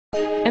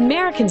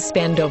Americans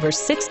spend over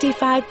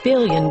 $65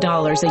 billion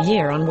a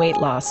year on weight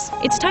loss.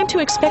 It's time to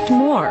expect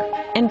more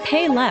and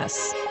pay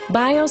less.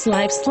 Bio's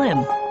Life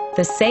Slim,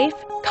 the safe,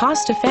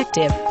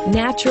 cost-effective,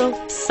 natural,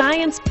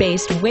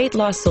 science-based weight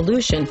loss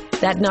solution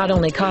that not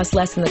only costs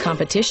less than the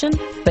competition,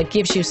 but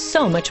gives you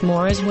so much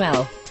more as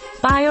well.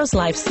 Bio's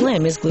Life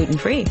Slim is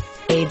gluten-free,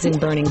 aids in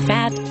burning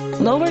fat,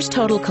 lowers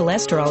total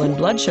cholesterol and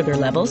blood sugar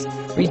levels,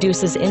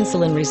 reduces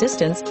insulin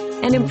resistance,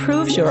 and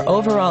improves your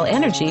overall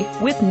energy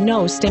with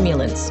no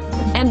stimulants.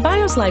 And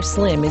Bio's Life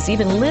Slim is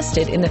even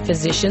listed in the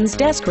physician's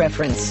desk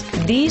reference,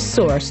 the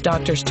source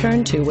doctors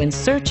turn to when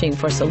searching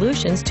for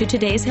solutions to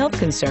today's health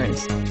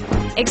concerns.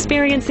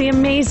 Experience the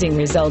amazing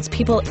results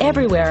people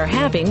everywhere are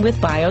having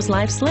with Bio's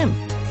Life Slim,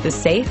 the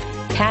safe,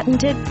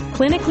 patented,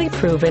 clinically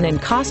proven,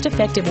 and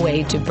cost-effective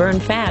way to burn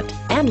fat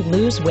and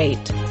lose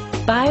weight.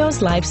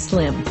 Bio's Life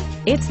Slim.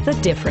 It's the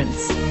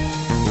difference.